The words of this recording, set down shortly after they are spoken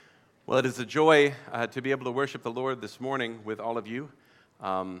Well, it is a joy to be able to worship the Lord this morning with all of you.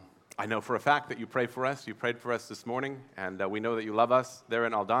 I know for a fact that you pray for us. You prayed for us this morning, and we know that you love us there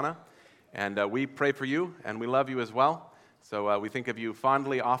in Aldana. And we pray for you, and we love you as well. So we think of you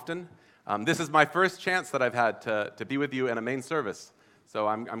fondly often. This is my first chance that I've had to be with you in a main service. So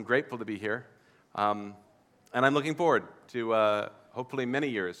I'm grateful to be here. And I'm looking forward to hopefully many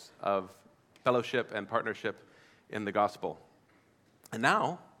years of fellowship and partnership in the gospel. And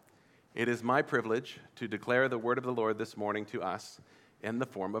now, it is my privilege to declare the word of the Lord this morning to us in the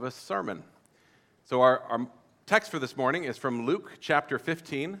form of a sermon. So our text for this morning is from Luke chapter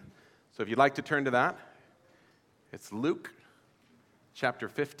 15. So if you'd like to turn to that, it's Luke chapter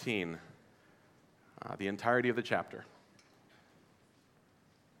 15, the entirety of the chapter.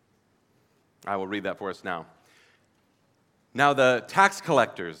 I will read that for us now. Now the tax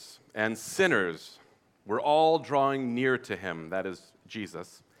collectors and sinners were all drawing near to him, that is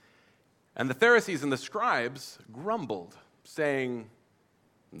Jesus. And the Pharisees and the scribes grumbled, saying,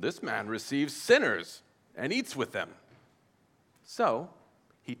 "This man receives sinners and eats with them." So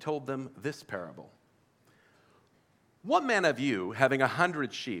he told them this parable. "What man of you, having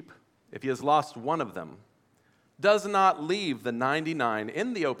 100 sheep, if he has lost one of them, does not leave the 99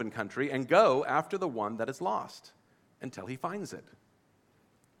 in the open country and go after the one that is lost until he finds it?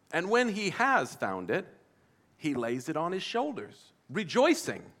 And when he has found it, he lays it on his shoulders,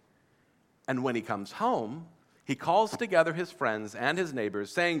 rejoicing. And when he comes home, he calls together his friends and his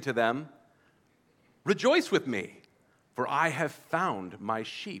neighbors, saying to them, 'Rejoice with me, for I have found my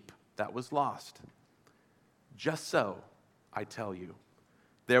sheep that was lost.' Just so, I tell you,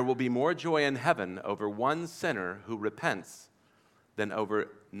 there will be more joy in heaven over one sinner who repents than over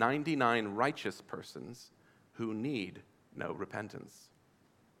 99 righteous persons who need no repentance.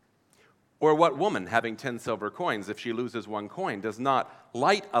 Or what woman, having 10 silver coins, if she loses one coin, does not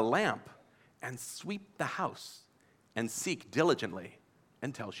light a lamp and sweep the house and seek diligently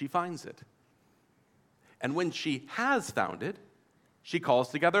until she finds it? And when she has found it, she calls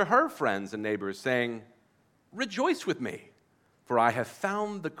together her friends and neighbors, saying, 'Rejoice with me, for I have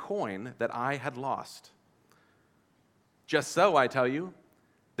found the coin that I had lost.' Just so, I tell you,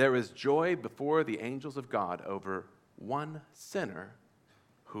 there is joy before the angels of God over one sinner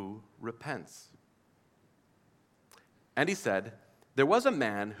who repents." And he said, "There was a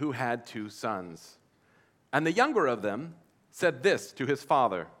man who had 2 sons, and the younger of them said this to his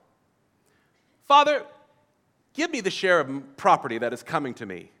father, 'Father, give me the share of property that is coming to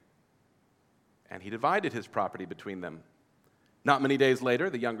me.' And he divided his property between them. Not many days later,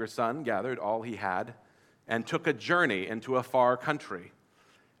 the younger son gathered all he had and took a journey into a far country.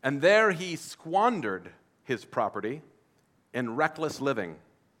 And there he squandered his property in reckless living.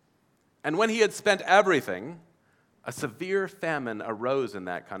 And when he had spent everything, a severe famine arose in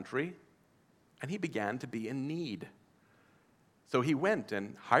that country, and he began to be in need. So he went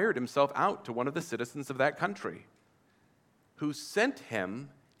and hired himself out to one of the citizens of that country, who sent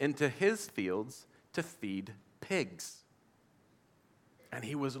him into his fields to feed pigs. And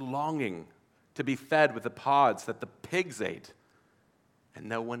he was longing to be fed with the pods that the pigs ate, and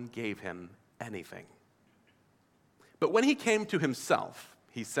no one gave him anything. But when he came to himself,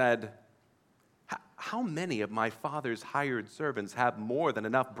 he said, 'How many of my father's hired servants have more than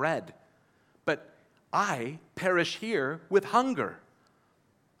enough bread? But I perish here with hunger.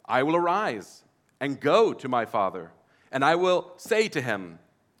 I will arise and go to my father, and I will say to him,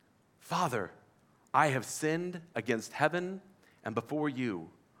 Father, I have sinned against heaven and before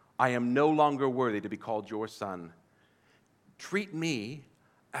you. I am no longer worthy to be called your son. Treat me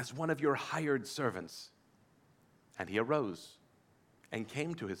as one of your hired servants.' And he arose and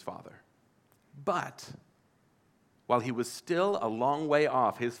came to his father. But while he was still a long way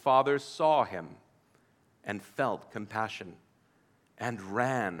off, his father saw him and felt compassion and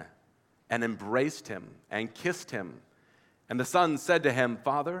ran and embraced him and kissed him. And the son said to him,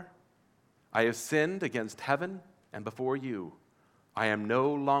 'Father, I have sinned against heaven and before you. I am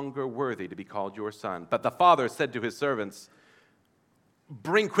no longer worthy to be called your son.' But the father said to his servants,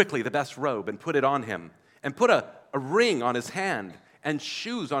 'Bring quickly the best robe and put it on him, and put a ring on his hand and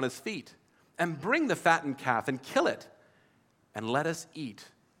shoes on his feet. And bring the fattened calf and kill it, and let us eat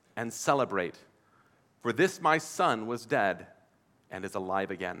and celebrate. For this my son was dead and is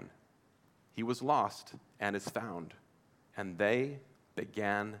alive again. He was lost and is found.' And they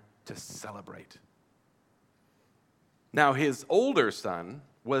began to celebrate. Now his older son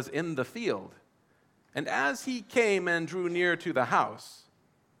was in the field, and as he came and drew near to the house,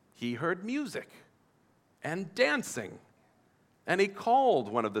 he heard music and dancing. And he called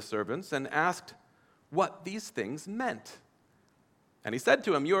one of the servants and asked what these things meant. And he said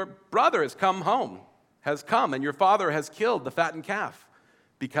to him, "Your brother has come, and your father has killed the fattened calf,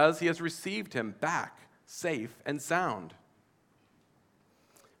 because he has received him back safe and sound."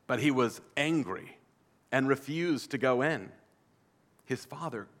 But he was angry and refused to go in. His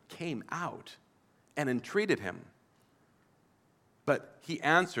father came out and entreated him. But he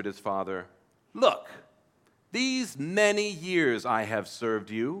answered his father, "Look, these many years I have served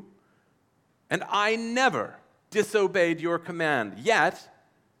you, and I never disobeyed your command. Yet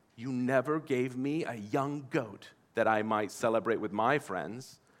you never gave me a young goat that I might celebrate with my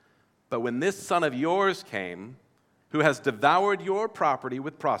friends. But when this son of yours came, who has devoured your property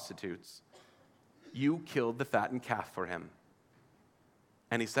with prostitutes, you killed the fattened calf for him."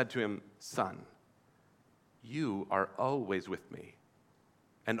 And he said to him, "Son, you are always with me,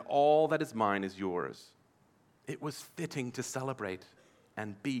 and all that is mine is yours. It was fitting to celebrate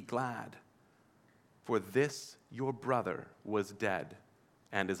and be glad. For this your brother was dead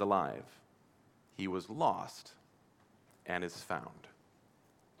and is alive. He was lost and is found."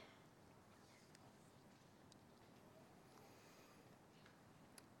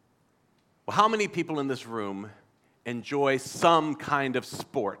 Well, how many people in this room enjoy some kind of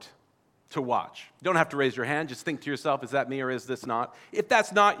sport to watch? You don't have to raise your hand. Just think to yourself, is that me or is this not? If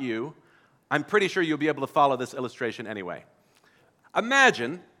that's not you, I'm pretty sure you'll be able to follow this illustration anyway.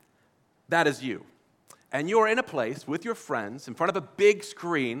 Imagine that is you, and you're in a place with your friends in front of a big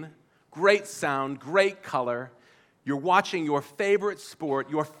screen, great sound, great color. You're watching your favorite sport,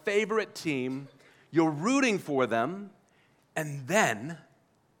 your favorite team. You're rooting for them, and then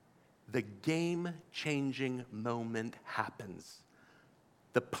the game-changing moment happens.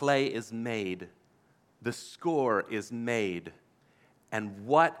 The play is made. The score is made. And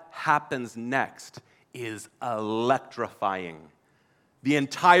what happens next is electrifying. The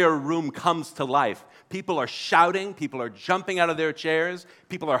entire room comes to life. People are shouting. People are jumping out of their chairs.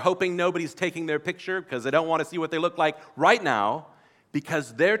 People are hoping nobody's taking their picture because they don't want to see what they look like right now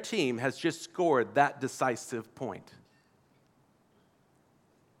because their team has just scored that decisive point.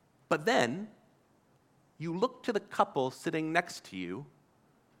 But then you look to the couple sitting next to you,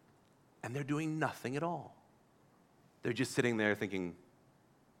 and they're doing nothing at all. They're just sitting there thinking,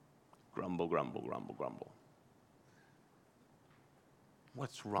 grumble, grumble, grumble, grumble.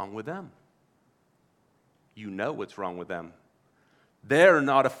 What's wrong with them? You know what's wrong with them. They're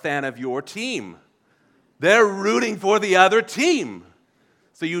not a fan of your team. They're rooting for the other team.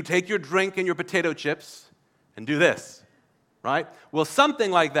 So you take your drink and your potato chips and do this. Right? Well,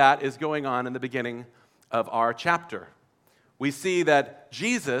 something like that is going on in the beginning of our chapter. We see that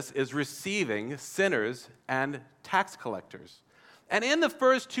Jesus is receiving sinners and tax collectors. And in the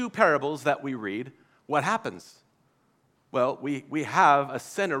first two parables that we read, what happens? Well, we have a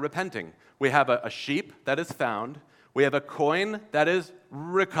sinner repenting. We have a sheep that is found. We have a coin that is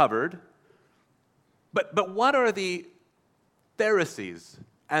recovered. But what are the Pharisees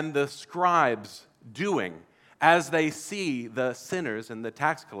and the scribes doing as they see the sinners and the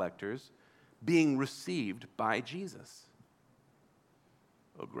tax collectors being received by Jesus?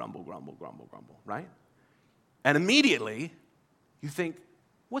 Oh, grumble, grumble, grumble, grumble, right? And immediately you think,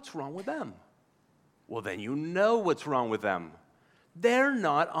 what's wrong with them? Well, then you know what's wrong with them. They're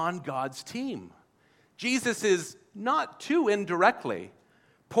not on God's team. Jesus is not too indirectly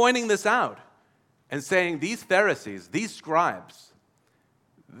pointing this out and saying these Pharisees, these scribes,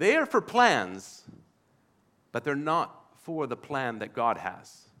 they're for plans, but they're not for the plan that God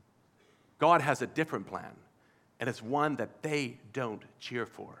has. God has a different plan, and it's one that they don't cheer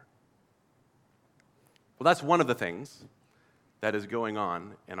for. Well, that's one of the things that is going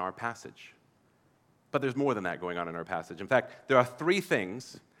on in our passage. But there's more than that going on in our passage. In fact, there are three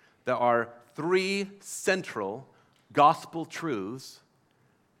things. There are three central gospel truths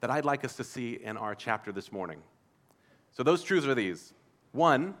that I'd like us to see in our chapter this morning. So those truths are these.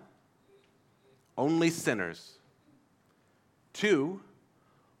 1, only sinners. 2,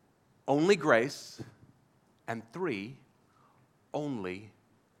 only grace. And 3, only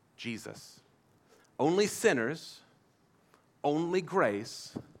Jesus. Only sinners, only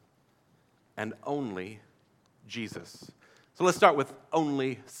grace, and only Jesus. So let's start with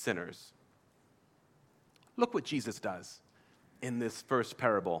only sinners. Look what Jesus does in this first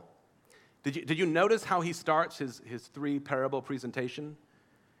parable. Did you notice how he starts his three parable presentation?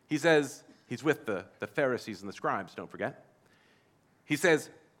 He says, he's with the Pharisees and the scribes, don't forget. He says,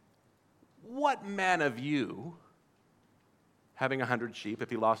 what man of you, having 100 sheep, if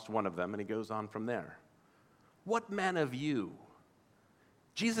he lost one of them, and he goes on from there. What man of you?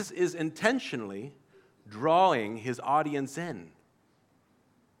 Jesus is intentionally drawing his audience in.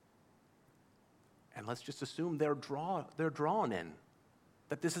 And let's just assume they're drawn in.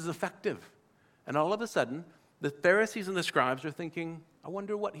 that this is effective. And all of a sudden, the Pharisees and the scribes are thinking, I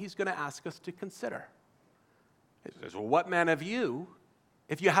wonder what he's going to ask us to consider. He says, well, what man of you,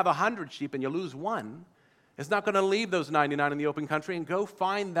 if you have 100 sheep and you lose one, is not going to leave those 99 in the open country and go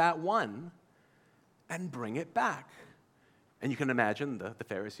find that one and bring it back? And you can imagine the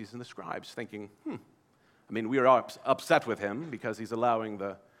Pharisees and the scribes thinking, we are all upset with him because he's allowing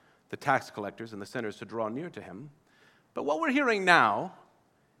the tax collectors and the sinners to draw near to him. But what we're hearing now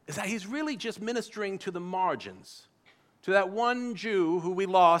is that he's really just ministering to the margins, to that one Jew who we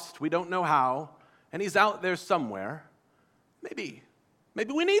lost, we don't know how, and he's out there somewhere. Maybe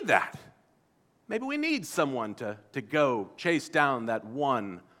we need that. Maybe we need someone to go chase down that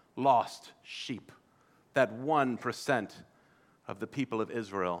one lost sheep, that 1% of the people of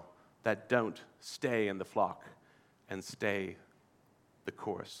Israel that don't stay in the flock and stay the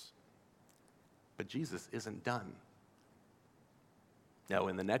course. But Jesus isn't done. Now,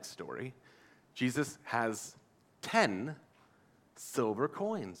 in the next story, Jesus has 10 silver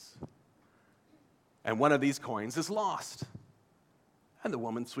coins. And one of these coins is lost. And the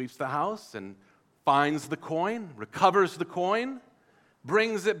woman sweeps the house and finds the coin, recovers the coin,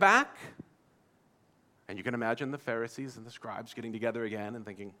 brings it back. And you can imagine the Pharisees and the scribes getting together again and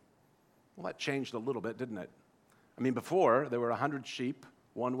thinking, well, that changed a little bit, didn't it? Before, there were 100 sheep,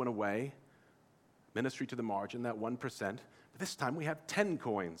 one went away, ministry to the margin, that 1%. But this time we have 10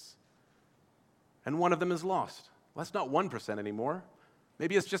 coins, and one of them is lost. Well, that's not 1% anymore.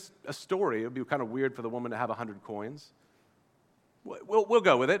 Maybe it's just a story. It would be kind of weird for the woman to have 100 coins. We'll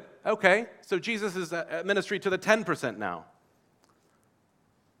go with it. Okay, so Jesus is a ministry to the 10% now.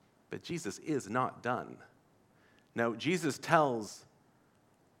 But Jesus is not done. No, Jesus tells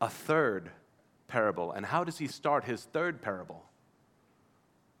a third parable. And how does he start his third parable?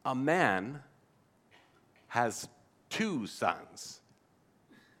 A man has 2 sons.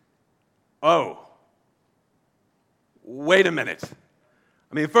 Oh, wait a minute.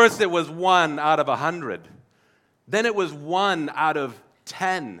 First it was 1 out of 100. Then it was 1 out of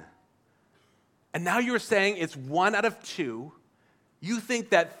 10. And now you're saying it's 1 out of 2. You think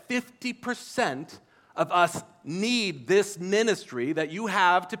that 50% of us need this ministry that you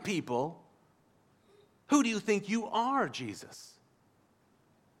have to people. Who do you think you are, Jesus?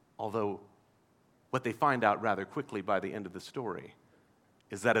 Although what they find out rather quickly by the end of the story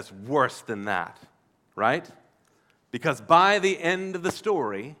is that it's worse than that, right? Because by the end of the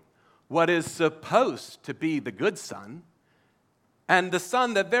story, what is supposed to be the good son, and the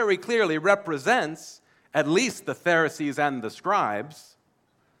son that very clearly represents at least the Pharisees and the scribes,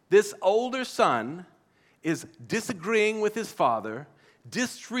 this older son is disagreeing with his father,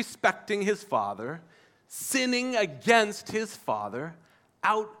 disrespecting his father, sinning against his father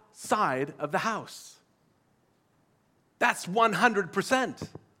outside of the house. That's 100%.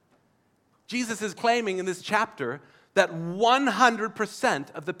 Jesus is claiming in this chapter that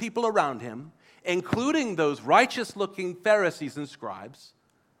 100% of the people around him, including those righteous-looking Pharisees and scribes,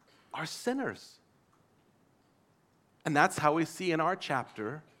 are sinners. And that's how we see in our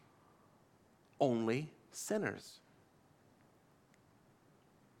chapter only sinners.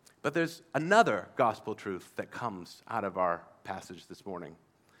 But there's another gospel truth that comes out of our passage this morning,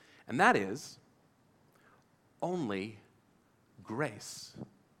 and that is only grace.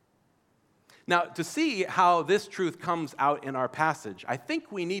 Now, to see how this truth comes out in our passage, I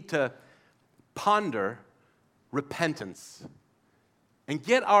think we need to ponder repentance and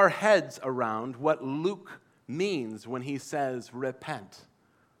get our heads around what Luke means when he says repent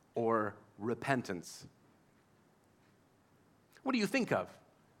or repentance. What do you think of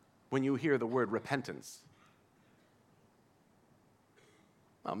when you hear the word repentance?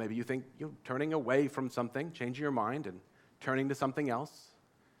 Well, maybe you think you're turning away from something, changing your mind and turning to something else.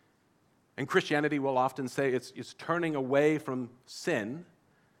 And Christianity will often say it's turning away from sin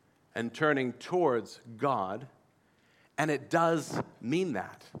and turning towards God, and it does mean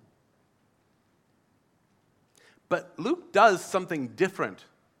that. But Luke does something different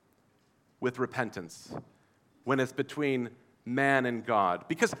with repentance when it's between man and God,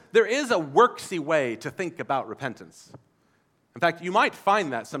 because there is a worksy way to think about repentance. In fact, you might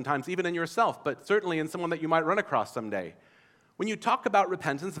find that sometimes even in yourself, but certainly in someone that you might run across someday. When you talk about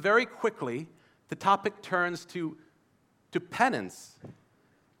repentance, very quickly, the topic turns to penance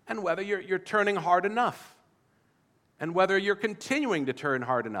and whether you're turning hard enough and whether you're continuing to turn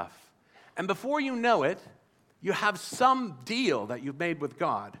hard enough. And before you know it, you have some deal that you've made with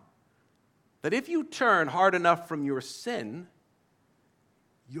God that if you turn hard enough from your sin,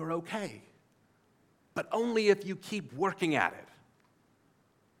 you're okay. But only if you keep working at it.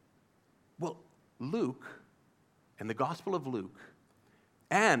 Well, Luke, in the Gospel of Luke,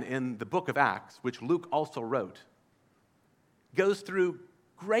 and in the book of Acts, which Luke also wrote, goes through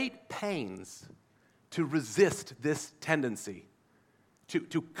great pains to resist this tendency,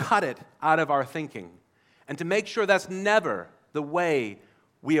 to cut it out of our thinking, and to make sure that's never the way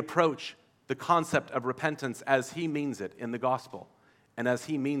we approach the concept of repentance as he means it in the gospel and as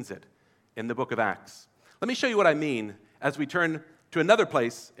he means it in the book of Acts. Let me show you what I mean as we turn to another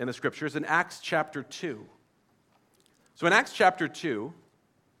place in the scriptures, in Acts chapter 2. So in Acts chapter 2,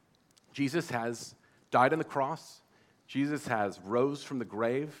 Jesus has died on the cross. Jesus has rose from the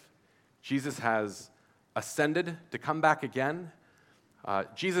grave. Jesus has ascended to come back again.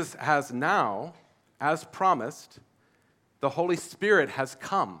 Jesus has now, as promised, the Holy Spirit has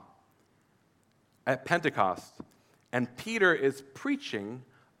come at Pentecost. And Peter is preaching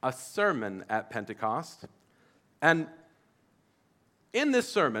a sermon at Pentecost. And in this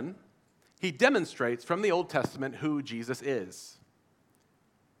sermon, he demonstrates from the Old Testament who Jesus is.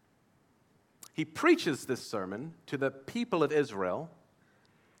 He preaches this sermon to the people of Israel,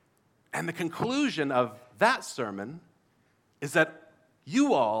 and the conclusion of that sermon is that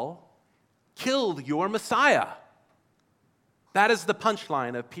you all killed your Messiah. That is the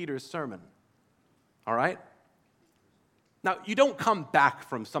punchline of Peter's sermon. All right? Now, you don't come back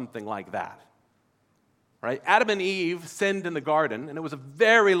from something like that. Right? Adam and Eve sinned in the garden, and it was a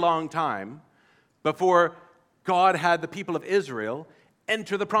very long time before God had the people of Israel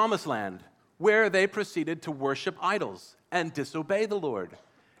enter the promised land, where they proceeded to worship idols and disobey the Lord.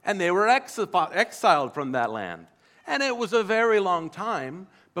 And they were exiled from that land. And it was a very long time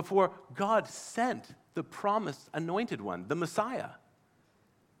before God sent the promised anointed one, the Messiah.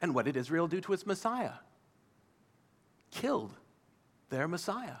 And what did Israel do to its Messiah? Killed their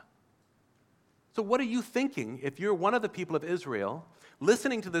Messiah. So what are you thinking if you're one of the people of Israel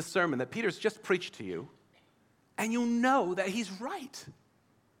listening to this sermon that Peter's just preached to you, and you know that he's right?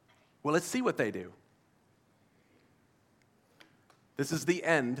 Well, let's see what they do. This is the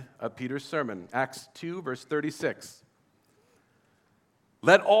end of Peter's sermon, Acts 2, verse 36.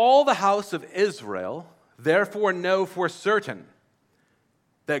 Let all the house of Israel therefore know for certain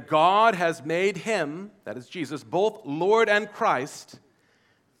that God has made him, that is Jesus, both Lord and Christ,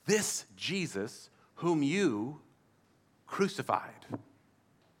 this Jesus whom you crucified.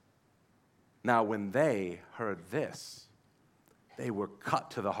 Now, when they heard this, they were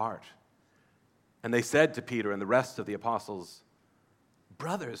cut to the heart. And they said to Peter and the rest of the apostles,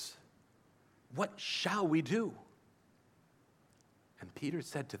 "Brothers, what shall we do?" And Peter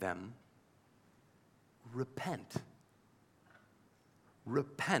said to them, "Repent.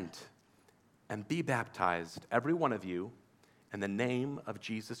 Repent and be baptized, every one of you, in the name of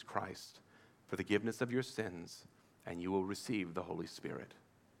Jesus Christ, for the forgiveness of your sins, and you will receive the Holy Spirit."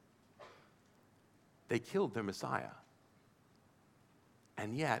 They killed their Messiah,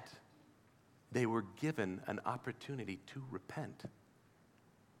 and yet they were given an opportunity to repent.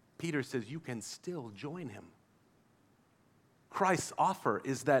 Peter says you can still join him. Christ's offer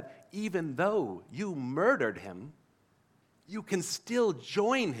is that even though you murdered him, you can still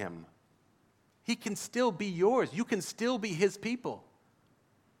join him. He can still be yours. You can still be his people.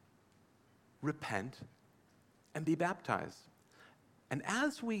 Repent and be baptized. And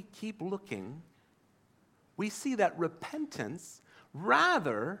as we keep looking, we see that repentance,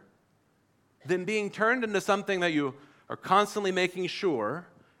 rather than being turned into something that you are constantly making sure,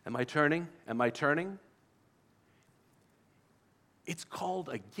 am I turning? Am I turning? It's called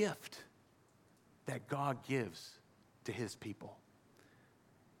a gift that God gives to his people.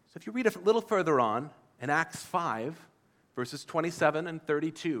 So if you read a little further on in Acts 5, verses 27 and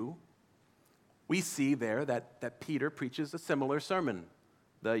 32, we see there that Peter preaches a similar sermon,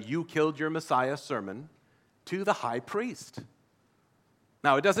 the "You killed your Messiah" sermon, to the high priest.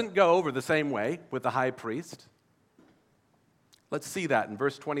 Now, it doesn't go over the same way with the high priest. Let's see that in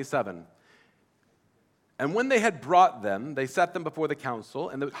verse 27. And when they had brought them, they set them before the council,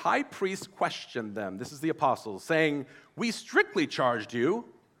 and the high priest questioned them, this is the apostles, saying, "We strictly charged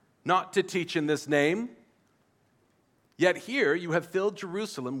you not to teach in this name, yet here you have filled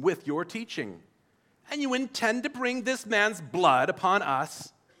Jerusalem with your teaching, and you intend to bring this man's blood upon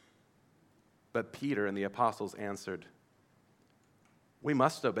us." But Peter and the apostles answered, "We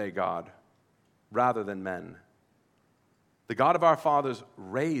must obey God rather than men. The God of our fathers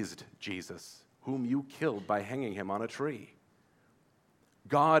raised Jesus, whom you killed by hanging him on a tree.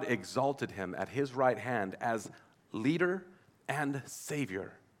 God exalted him at his right hand as leader and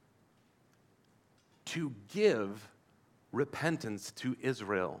Savior, to give repentance to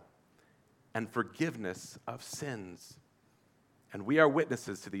Israel and forgiveness of sins. And we are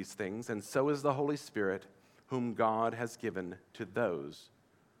witnesses to these things, and so is the Holy Spirit, whom God has given to those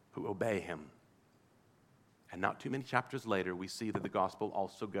who obey him. And not too many chapters later, we see that the gospel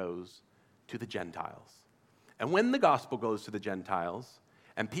also goes to the Gentiles. And when the gospel goes to the Gentiles,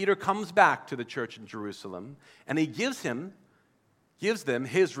 and Peter comes back to the church in Jerusalem, and he gives them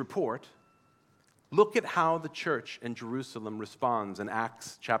his report, look at how the church in Jerusalem responds in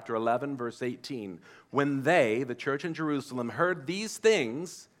Acts chapter 11, verse 18. When they, the church in Jerusalem, heard these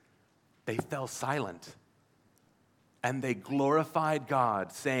things, they fell silent, and they glorified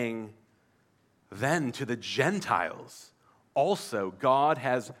God, saying, then to the Gentiles also God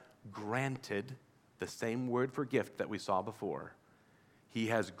has granted, the same word for gift that we saw before. He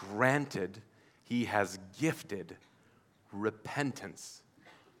has granted, he has gifted repentance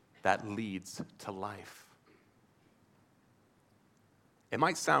that leads to life. It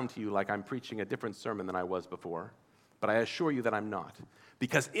might sound to you like I'm preaching a different sermon than I was before, but I assure you that I'm not.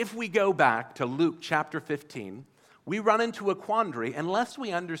 Because if we go back to Luke chapter 15, we run into a quandary unless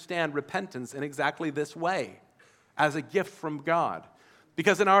we understand repentance in exactly this way, as a gift from God.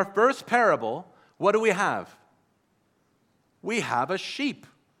 Because in our first parable, what do we have? We have a sheep,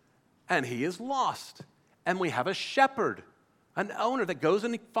 and he is lost. And we have a shepherd, an owner that goes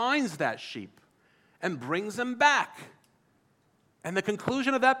and finds that sheep and brings him back. And the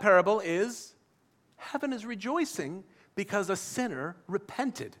conclusion of that parable is heaven is rejoicing because a sinner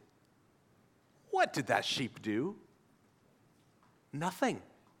repented. What did that sheep do? Nothing.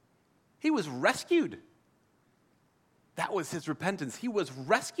 He was rescued. That was his repentance. He was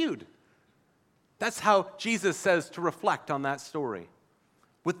rescued. That's how Jesus says to reflect on that story.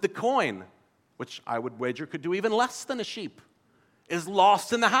 With the coin, which I would wager could do even less than a sheep, is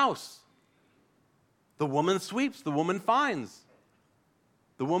lost in the house. The woman sweeps, the woman finds.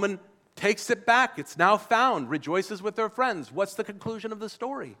 The woman takes it back. It's now found, rejoices with her friends. What's the conclusion of the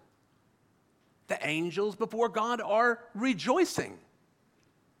story? The angels before God are rejoicing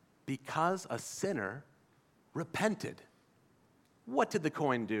because a sinner repented. What did the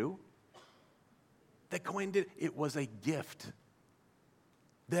coin do? The coin did, it was a gift.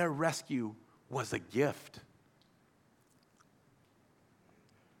 Their rescue was a gift.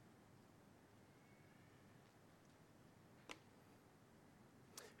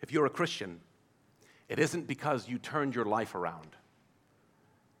 If you're a Christian, it isn't because you turned your life around.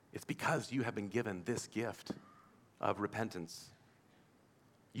 It's because you have been given this gift of repentance.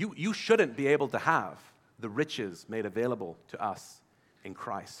 You shouldn't be able to have the riches made available to us in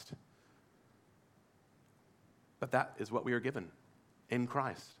Christ. But that is what we are given in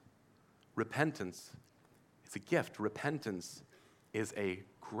Christ. Repentance is a gift. Repentance is a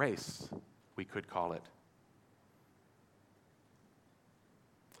grace, we could call it.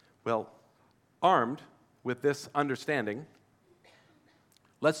 Well, armed with this understanding,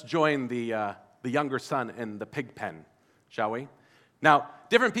 let's join the younger son in the pig pen, shall we? Now,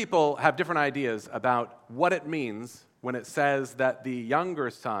 different people have different ideas about what it means when it says that the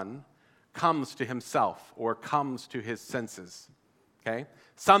younger son comes to himself or comes to his senses, okay?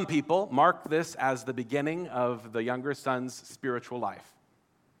 Some people mark this as the beginning of the younger son's spiritual life.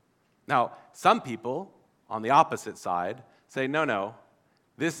 Now, some people, on the opposite side, say, no,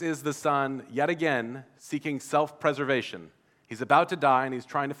 this is the son, yet again, seeking self-preservation. He's about to die, and he's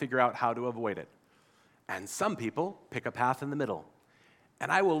trying to figure out how to avoid it. And some people pick a path in the middle.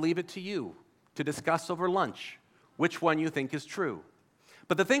 And I will leave it to you to discuss over lunch which one you think is true.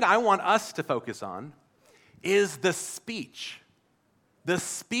 But the thing I want us to focus on is the speech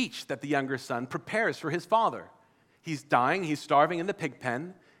that the younger son prepares for his father. He's dying, he's starving in the pig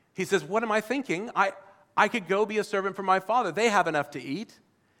pen. He says, what am I thinking? I could go be a servant for my father. They have enough to eat.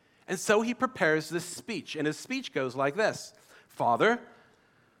 And so he prepares this speech, and his speech goes like this: Father,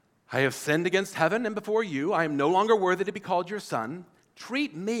 I have sinned against heaven and before you. I am no longer worthy to be called your son.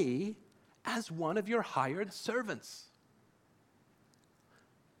 Treat me as one of your hired servants.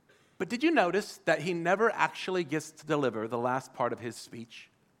 But did you notice that he never actually gets to deliver the last part of his speech?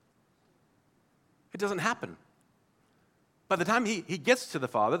 It doesn't happen. By the time he gets to the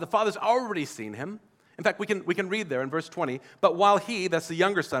father's already seen him. In fact, we can read there in verse 20, but while he, that's the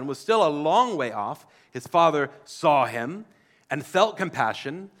younger son, was still a long way off, his father saw him and felt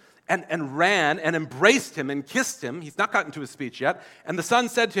compassion and ran and embraced him and kissed him. He's not gotten to his speech yet. And the son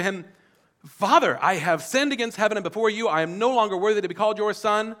said to him, Father, I have sinned against heaven and before you. I am no longer worthy to be called your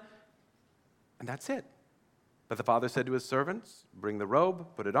son. And that's it. But the father said to his servants, bring the robe,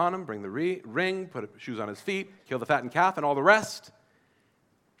 put it on him, bring the ring, put shoes on his feet, kill the fattened calf, and all the rest.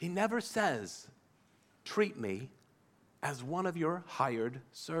 He never says, treat me as one of your hired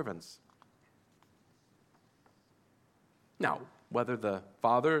servants. Now, whether the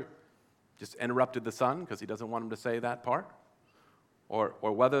father just interrupted the son because he doesn't want him to say that part,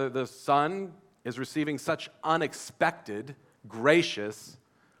 or whether the son is receiving such unexpected, gracious,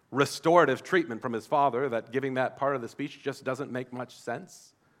 restorative treatment from his father that giving that part of the speech just doesn't make much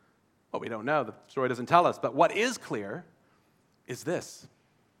sense. Well, we don't know. The story doesn't tell us. But what is clear is this: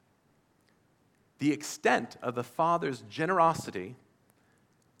 the extent of the father's generosity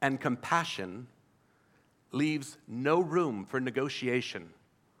and compassion leaves no room for negotiation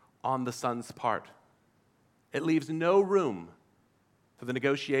on the son's part. It leaves no room for the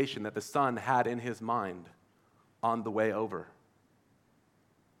negotiation that the son had in his mind on the way over.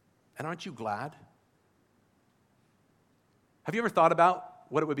 And aren't you glad? Have you ever thought about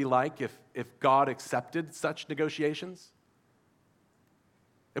what it would be like if God accepted such negotiations?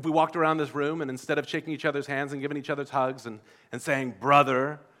 If we walked around this room and instead of shaking each other's hands and giving each other's hugs and saying,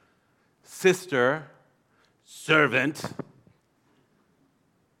 brother, sister, servant,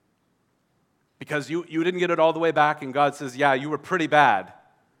 because you didn't get it all the way back and God says, yeah, you were pretty bad.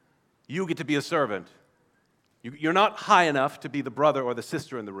 You get to be a servant. You're not high enough to be the brother or the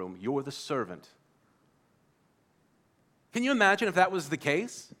sister in the room. You're the servant. Can you imagine if that was the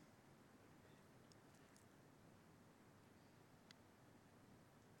case?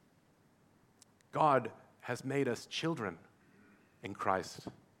 God has made us children in Christ.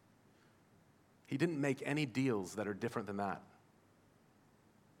 He didn't make any deals that are different than that.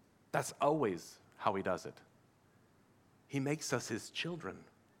 That's always how he does it. He makes us his children.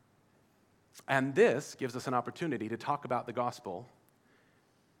 And this gives us an opportunity to talk about the gospel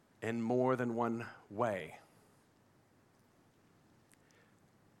in more than one way.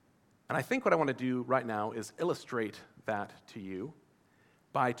 And I think what I want to do right now is illustrate that to you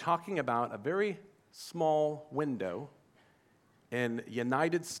by talking about a very small window in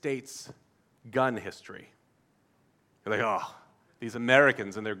United States gun history. You're like, oh, these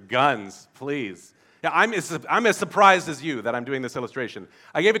Americans and their guns, please. Yeah, I'm as surprised as you that I'm doing this illustration.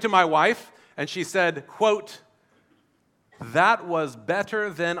 I gave it to my wife, and she said, quote, "That was better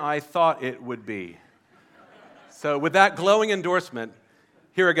than I thought it would be." So with that glowing endorsement,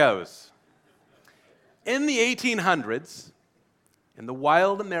 here it goes. In the 1800s, in the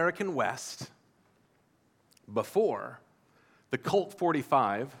wild American West, before the Colt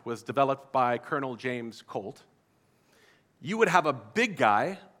 45 was developed by Colonel James Colt, you would have a big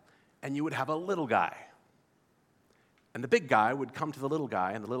guy and you would have a little guy. And the big guy would come to the little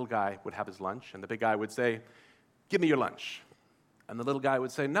guy, and the little guy would have his lunch, and the big guy would say, "Give me your lunch." And the little guy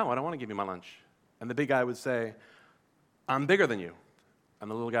would say, "No, I don't want to give you my lunch." And the big guy would say, "I'm bigger than you."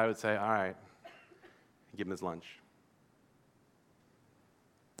 And the little guy would say, "All right," and give him his lunch.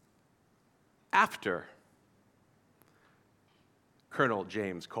 After Colonel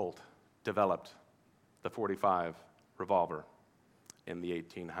James Colt developed the .45 revolver in the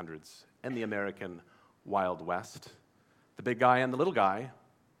 1800s in the American Wild West, the big guy and the little guy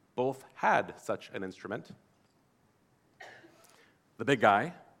both had such an instrument. The big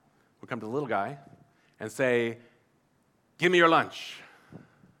guy would come to the little guy and say, "Give me your lunch."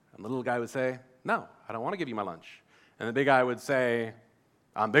 And the little guy would say, "No, I don't want to give you my lunch." And the big guy would say,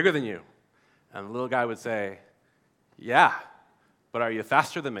 "I'm bigger than you." And the little guy would say, "Yeah, but are you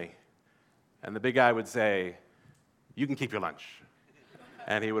faster than me?" And the big guy would say, "You can keep your lunch."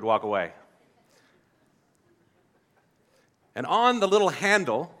 And he would walk away. And on the little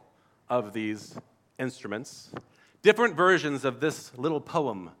handle of these instruments, different versions of this little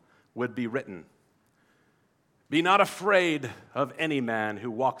poem would be written. "Be not afraid of any man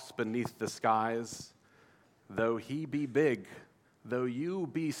who walks beneath the skies. Though he be big, though you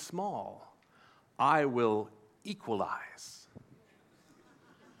be small, I will equalize."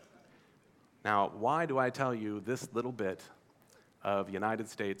 Now, why do I tell you this little bit of United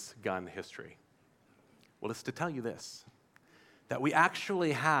States gun history? Well, it's to tell you this, that we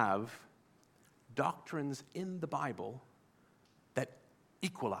actually have doctrines in the Bible that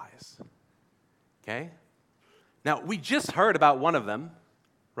equalize, okay? Now, we just heard about one of them,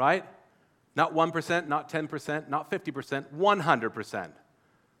 right? Not 1%, not 10%, not 50%, 100%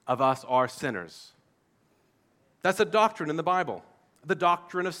 of us are sinners. That's a doctrine in the Bible, the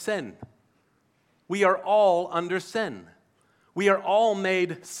doctrine of sin. We are all under sin. We are all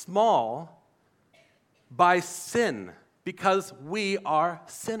made small by sin because we are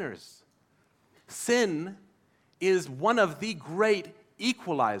sinners. Sin is one of the great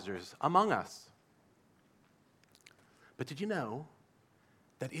equalizers among us. But did you know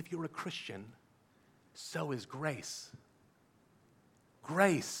that if you're a Christian, so is grace?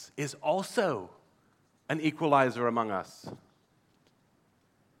 Grace is also an equalizer among us.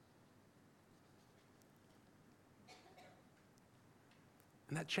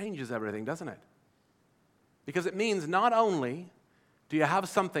 And that changes everything, doesn't it? Because it means not only Do you have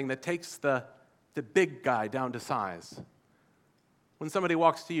something that takes the big guy down to size? When somebody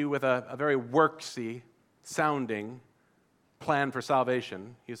walks to you with a very worksy sounding plan for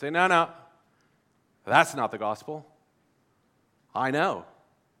salvation, you say, no, that's not the gospel. I know.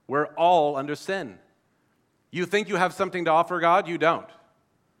 We're all under sin. You think you have something to offer God? You don't.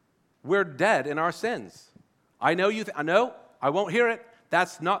 We're dead in our sins. I know you. No, I won't hear it.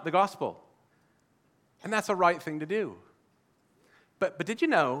 That's not the gospel. And that's a right thing to do. But did you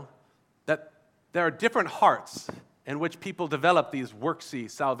know that there are different hearts in which people develop these worksy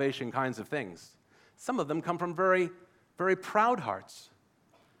salvation kinds of things? Some of them come from very, very proud hearts.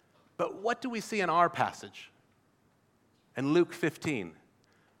 But what do we see in our passage? In Luke 15,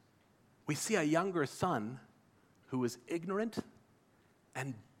 we see a younger son who was ignorant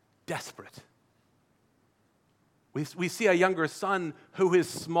and desperate. We see a younger son who is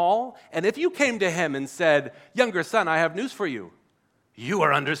small, and if you came to him and said, "Younger son, I have news for you. You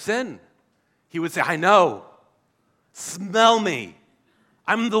are under sin," he would say, "I know. Smell me.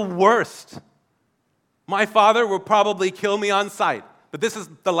 I'm the worst. My father will probably kill me on sight, but this is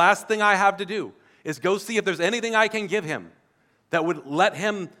the last thing I have to do, is go see if there's anything I can give him that would let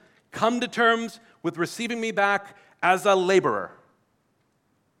him come to terms with receiving me back as a laborer.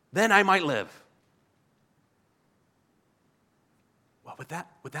 Then I might live." Well,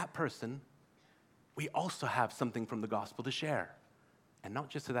 with that person, we also have something from the gospel to share. And not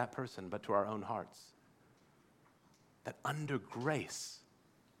just to that person, but to our own hearts. That under grace,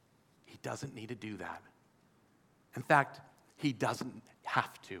 he doesn't need to do that. In fact, he doesn't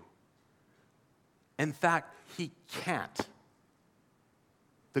have to. In fact, he can't.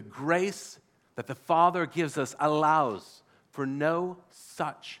 The grace that the Father gives us allows for no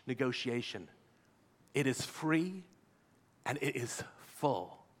such negotiation. It is free and it is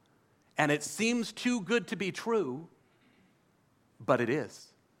full. And it seems too good to be true, but it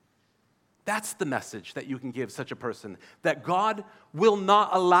is. That's the message that you can give such a person, that God will not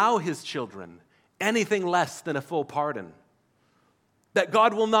allow his children anything less than a full pardon. That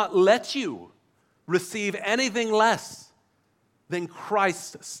God will not let you receive anything less than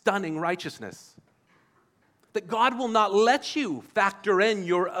Christ's stunning righteousness. That God will not let you factor in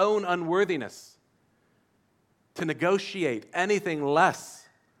your own unworthiness to negotiate anything less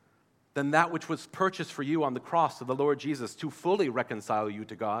than that which was purchased for you on the cross of the Lord Jesus to fully reconcile you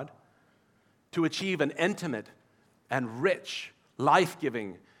to God, to achieve an intimate and rich,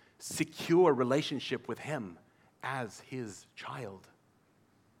 life-giving, secure relationship with him as his child.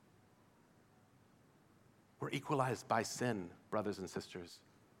 We're equalized by sin, brothers and sisters,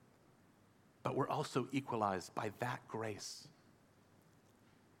 but we're also equalized by that grace.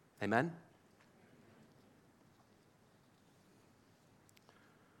 Amen?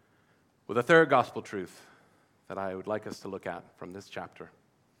 Well, the third gospel truth that I would like us to look at from this chapter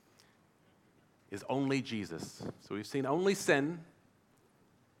is only Jesus. So we've seen only sin,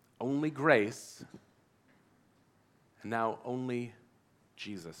 only grace, and now only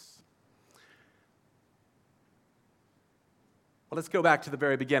Jesus. Well, let's go back to the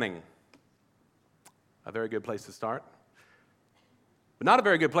very beginning. A very good place to start, but not a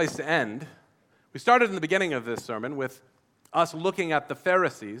very good place to end. We started in the beginning of this sermon with us looking at the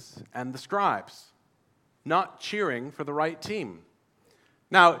Pharisees and the scribes, not cheering for the right team.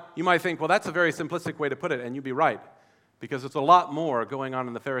 Now, you might think, well, that's a very simplistic way to put it, and you'd be right, because there's a lot more going on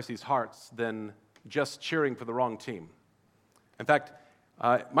in the Pharisees' hearts than just cheering for the wrong team. In fact,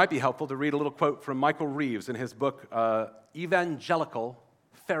 it might be helpful to read a little quote from Michael Reeves in his book, Evangelical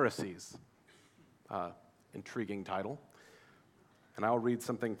Pharisees. Intriguing title. And I'll read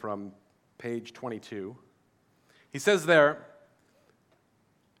something from page 22. He says there,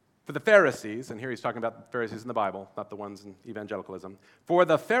 for the Pharisees, and here he's talking about the Pharisees in the Bible, not the ones in evangelicalism. For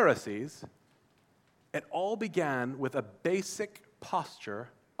the Pharisees, it all began with a basic posture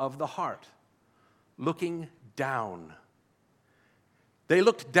of the heart, looking down. They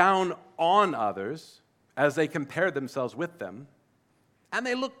looked down on others as they compared themselves with them, and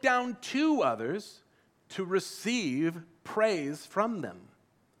they looked down to others to receive praise from them.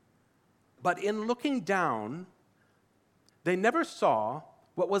 But in looking down, they never saw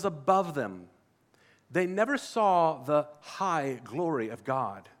what was above them. They never saw the high glory of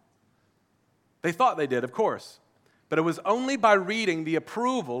God. They thought they did, of course, but it was only by reading the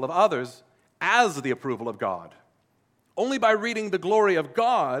approval of others as the approval of God. Only by reading the glory of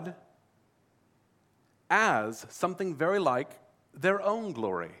God as something very like their own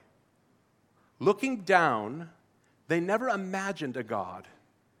glory. Looking down, they never imagined a God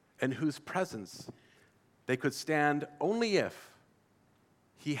in whose presence they could stand only if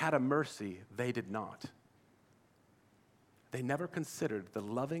he had a mercy they did not. they never considered the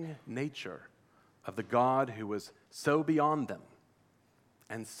loving nature of the God who was so beyond them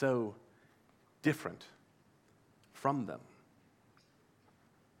and so different from them.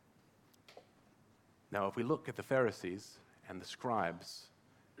 Now, if we look at the Pharisees and the scribes,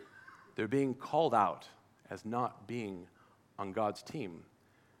 they're being called out as not being on God's team.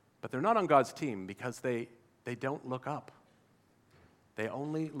 But they're not on God's team because they don't look up. They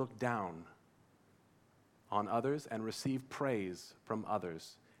only look down on others and receive praise from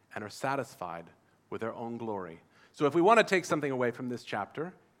others and are satisfied with their own glory. So if we want to take something away from this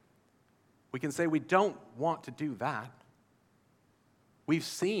chapter, we can say we don't want to do that. We've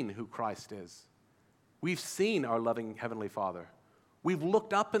seen who Christ is. We've seen our loving Heavenly Father. We've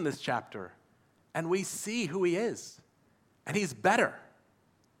looked up in this chapter, and we see who He is. And He's better.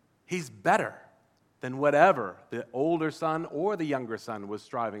 He's better than whatever the older son or the younger son was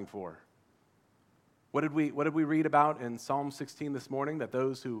striving for. What did we read about in Psalm 16 this morning? That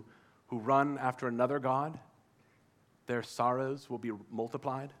those who run after another God, their sorrows will be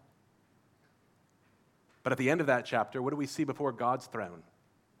multiplied. But at the end of that chapter, what do we see before God's throne?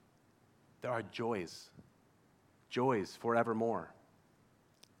 There are joys forevermore.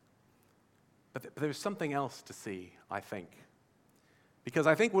 But there's something else to see, I think. Because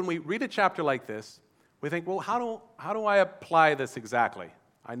I think when we read a chapter like this, we think, well, how do I apply this exactly?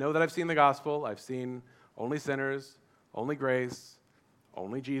 I know that I've seen the gospel. I've seen only sinners, only grace,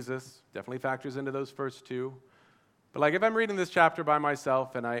 only Jesus. Definitely factors into those first two. But like if I'm reading this chapter by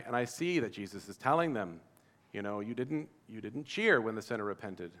myself and I see that Jesus is telling them, you know, you didn't cheer when the sinner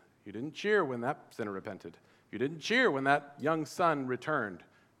repented. You didn't cheer when that sinner repented. You didn't cheer when that young son returned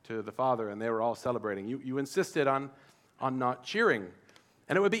to the Father and they were all celebrating. You insisted on not cheering.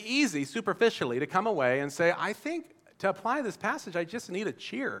 And it would be easy, superficially, to come away and say, I think to apply this passage, I just need a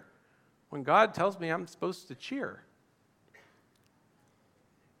cheer. When God tells me I'm supposed to cheer.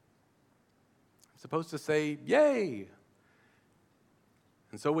 I'm supposed to say, yay.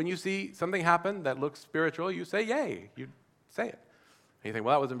 And so when you see something happen that looks spiritual, you say, yay. You say it. And you think,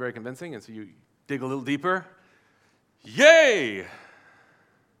 well, that wasn't very convincing. And so you dig a little deeper. Yay!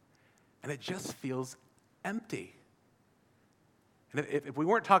 And it just feels empty. And if we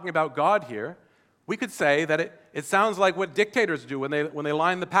weren't talking about God here, we could say that it sounds like what dictators do when they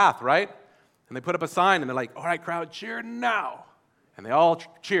line the path, right? And they put up a sign and they're like, all right, crowd, cheer now. And they all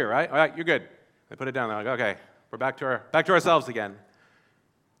cheer, right? All right, you're good. They put it down. They're like, okay, we're back to ourselves again.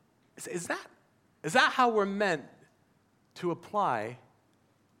 Is that how we're meant to apply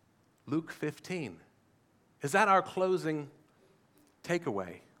Luke 15? Is that our closing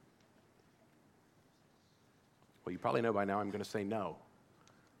takeaway? Well, you probably know by now I'm going to say no.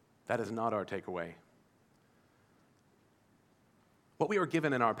 That is not our takeaway. What we are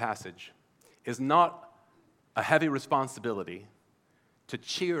given in our passage is not a heavy responsibility to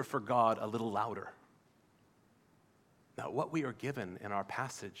cheer for God a little louder. Now, what we are given in our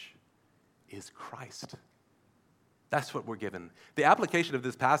passage is Christ. That's what we're given. The application of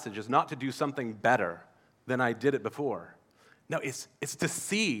this passage is not to do something better than I did it before. No, it's to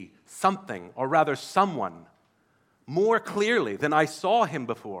see something, or rather someone, more clearly than I saw him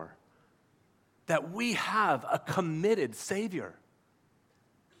before. That we have a committed Savior.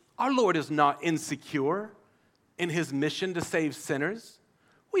 Our Lord is not insecure in his mission to save sinners.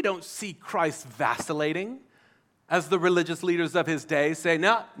 We don't see Christ vacillating as the religious leaders of his day say,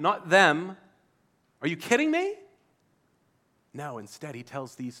 no, not them. Are you kidding me? No, instead he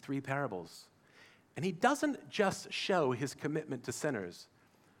tells these three parables. And he doesn't just show his commitment to sinners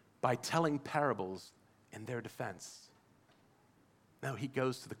by telling parables in their defense. No, he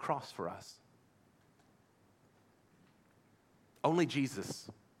goes to the cross for us. Only Jesus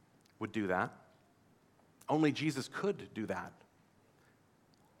would do that. Only Jesus could do that.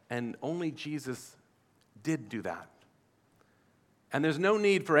 And only Jesus did do that. And there's no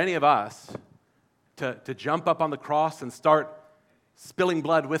need for any of us to jump up on the cross and start spilling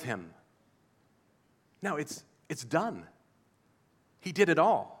blood with him. No, it's done. He did it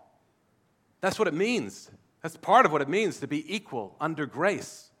all. That's what it means. That's part of what it means to be equal under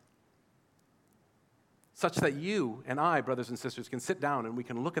grace. Such that you and I, brothers and sisters, can sit down and we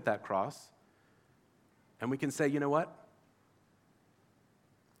can look at that cross and we can say, you know what?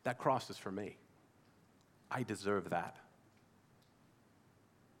 That cross is for me. I deserve that.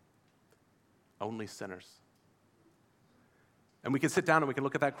 Only sinners. And we can sit down and we can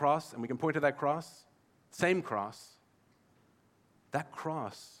look at that cross and we can point to that cross. Same cross. That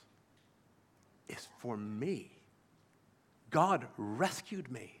cross is for me. God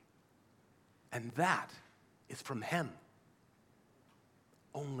rescued me. And that is from him.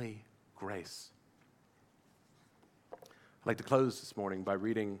 Only grace. I'd like to close this morning by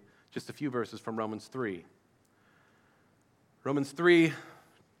reading just a few verses from Romans 3. Romans 3,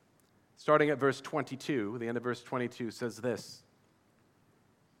 starting at verse 22, the end of verse 22 says this: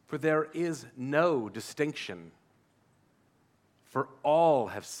 "For there is no distinction, for all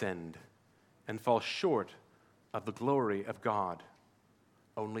have sinned and fall short of the glory of God,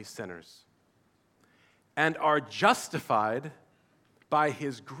 only sinners, and are justified by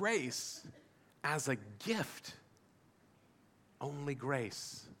his grace as a gift," only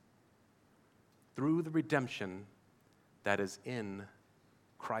grace, "through the redemption that is in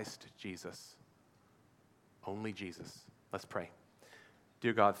Christ Jesus." Only Jesus. Let's pray.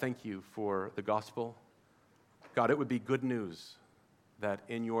 Dear God, thank you for the gospel. God, it would be good news that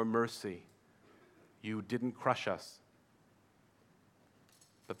in your mercy you didn't crush us.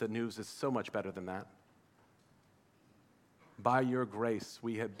 But the news is so much better than that. By your grace,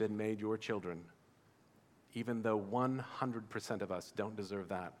 we have been made your children, even though 100% of us don't deserve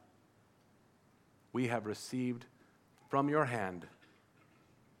that. We have received from your hand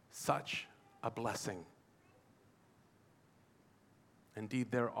such a blessing. Indeed,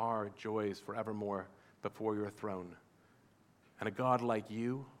 there are joys forevermore before your throne. And a God like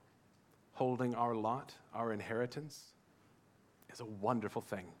you, holding our lot, our inheritance, is a wonderful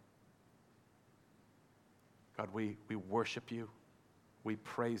thing. God, we worship you, we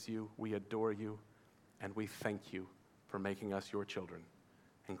praise you, we adore you, and we thank you for making us your children.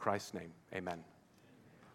 In Christ's name, amen.